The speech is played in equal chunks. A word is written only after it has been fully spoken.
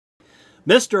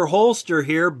Mr. Holster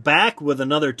here, back with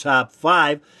another top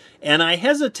 5, and I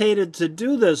hesitated to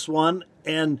do this one,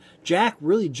 and Jack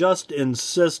really just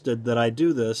insisted that I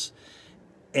do this.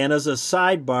 And as a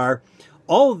sidebar,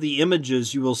 all of the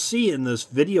images you will see in this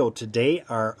video today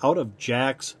are out of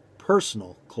Jack's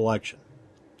personal collection.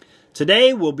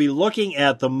 Today we'll be looking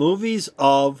at the movies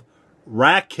of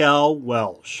Raquel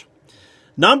Welch.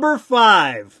 Number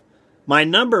 5. My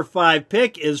number 5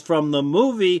 pick is from the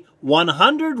movie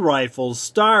 100 Rifles,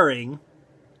 starring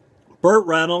Burt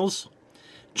Reynolds,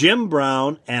 Jim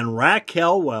Brown, and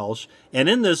Raquel Welch. And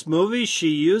in this movie, she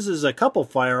uses a couple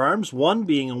firearms, one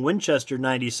being a Winchester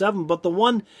 97, but the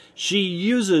one she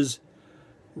uses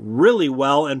really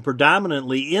well and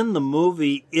predominantly in the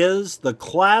movie is the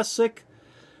classic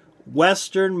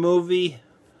Western movie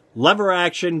lever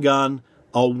action gun,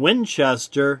 a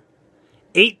Winchester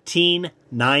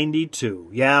 1892.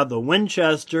 Yeah, the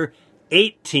Winchester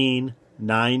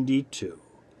 1892.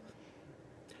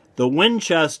 The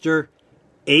Winchester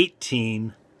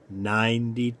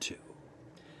 1892.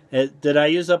 Did I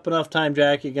use up enough time,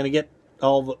 Jack? You're going to get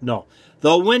all the... No.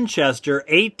 The Winchester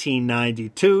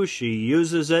 1892. She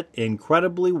uses it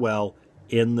incredibly well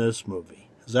in this movie.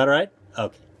 Is that right?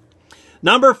 Okay.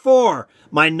 Number 4.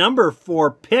 My number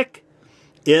 4 pick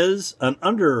is an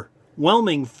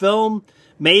underwhelming film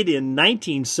made in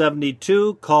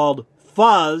 1972 called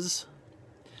Fuzz,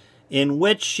 in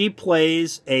which she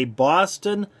plays a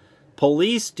Boston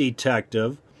police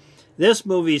detective. This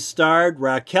movie starred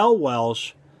Raquel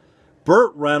Welch,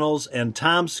 Burt Reynolds, and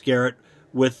Tom Skerritt,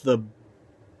 with the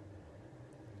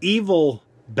evil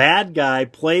bad guy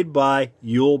played by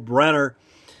Yul Brynner.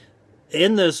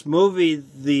 In this movie,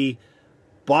 the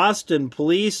Boston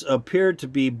police appeared to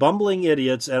be bumbling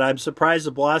idiots, and I'm surprised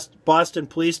the Boston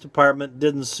Police Department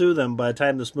didn't sue them by the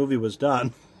time this movie was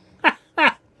done.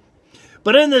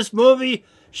 But in this movie,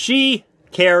 she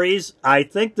carries, I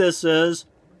think this is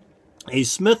a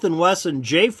Smith & Wesson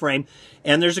J-frame,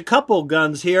 and there's a couple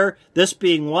guns here, this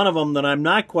being one of them that I'm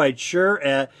not quite sure.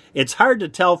 It's hard to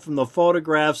tell from the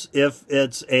photographs if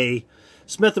it's a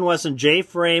Smith & Wesson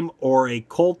J-frame or a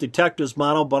Colt Detectives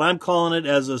model, but I'm calling it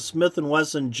as a Smith &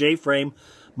 Wesson J-frame,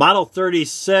 model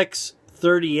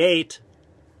 3638,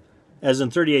 as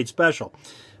in 38 Special.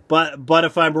 But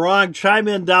if I'm wrong, chime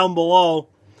in down below.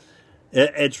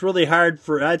 It's really hard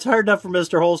it's hard enough for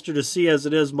Mr. Holster to see as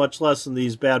it is, much less in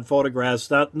these bad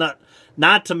photographs.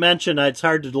 Not to mention, it's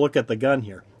hard to look at the gun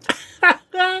here.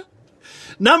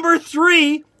 Number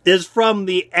 3 is from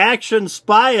the action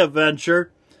spy adventure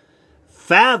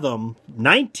Fathom,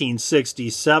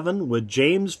 1967, with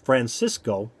James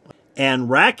Francisco and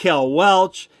Raquel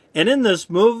Welch. And in this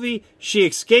movie, she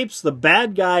escapes the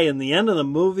bad guy in the end of the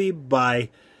movie by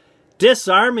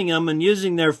disarming them and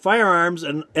using their firearms.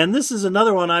 And this is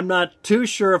another one, I'm not too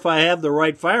sure if I have the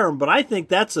right firearm, but I think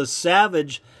that's a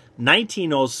Savage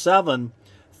 1907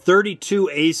 32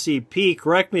 ACP.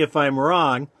 Correct me if I'm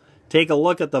wrong. Take a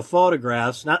look at the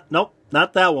photographs. Nope,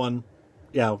 not that one.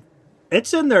 Yeah,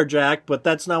 it's in there, Jack, but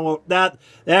that's not what that.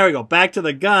 There we go. Back to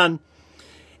the gun.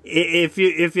 If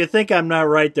you think I'm not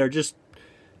right there, just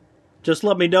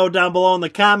let me know down below in the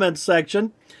comments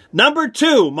section. Number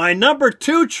 2, my number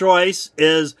 2 choice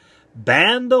is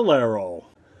Bandolero,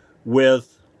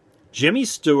 with Jimmy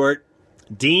Stewart,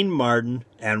 Dean Martin,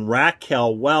 and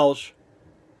Raquel Welch.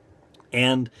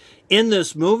 And in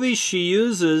this movie, she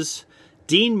uses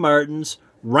Dean Martin's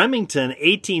Remington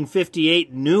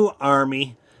 1858 New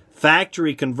Army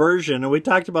factory conversion. And we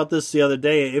talked about this the other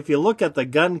day. If you look at the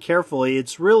gun carefully,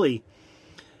 it's really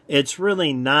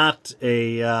not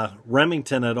a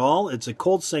Remington at all. It's a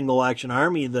Colt single action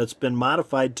Army that's been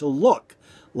modified to look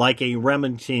like a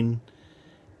Remington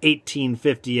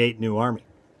 1858 New Army.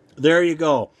 There you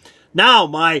go. Now,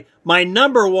 my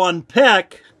number 1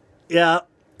 pick, yeah,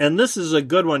 and this is a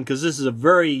good one because this is a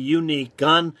very unique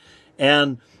gun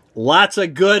and lots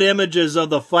of good images of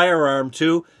the firearm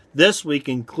too. This we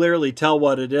can clearly tell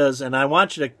what it is, and I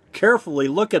want you to carefully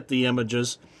look at the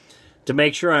images to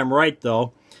make sure I'm right,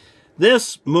 though.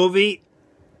 This movie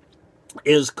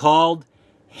is called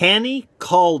Hanny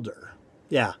Calder.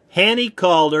 Yeah, Hanny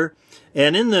Calder.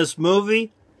 And in this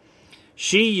movie,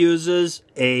 she uses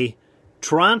a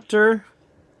Tronter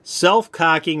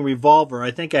self-cocking revolver.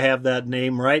 I think I have that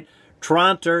name right.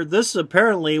 Tronter. This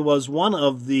apparently was one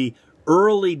of the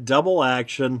early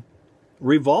double-action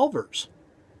revolvers.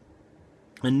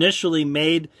 Initially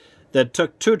made that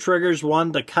took 2 triggers,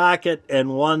 one to cock it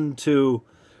and one to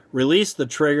release the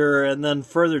trigger, and then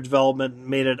further development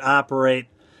made it operate.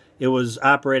 It was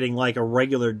operating like a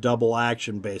regular double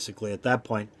action basically at that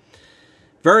point.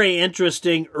 Very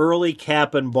interesting early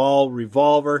cap and ball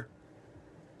revolver.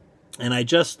 and I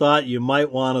just thought you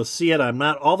might want to see it. I'm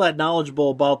not all that knowledgeable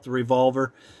about the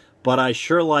revolver, but I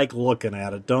sure like looking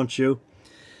at it, don't you?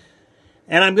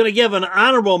 And I'm going to give an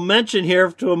honorable mention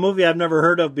here to a movie I've never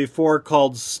heard of before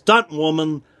called Stunt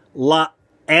Woman La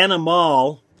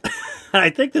Animale. I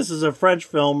think this is a French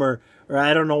film, or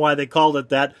I don't know why they called it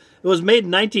that. It was made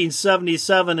in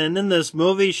 1977, and in this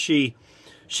movie, she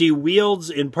wields,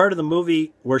 in part of the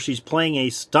movie where she's playing a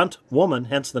stunt woman,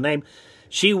 hence the name,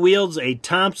 she wields a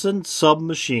Thompson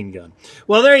submachine gun.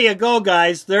 Well, there you go,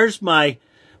 guys. There's my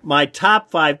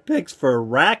top 5 picks for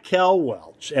Raquel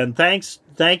Welch. And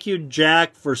thank you,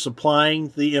 Jack, for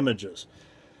supplying the images.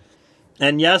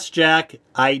 And yes, Jack,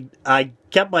 I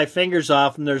kept my fingers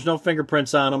off, and there's no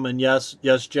fingerprints on them. And yes,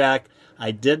 Jack,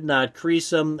 I did not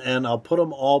crease them, and I'll put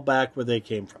them all back where they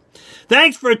came from.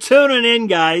 Thanks for tuning in,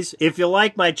 guys. If you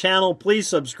like my channel, please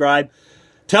subscribe.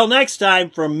 Till next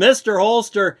time, from Mr.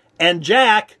 Holster and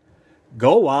Jack,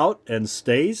 go out and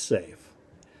stay safe.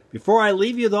 Before I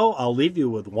leave you, though, I'll leave you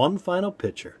with one final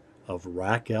picture of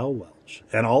Raquel Welch.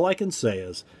 And all I can say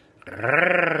is...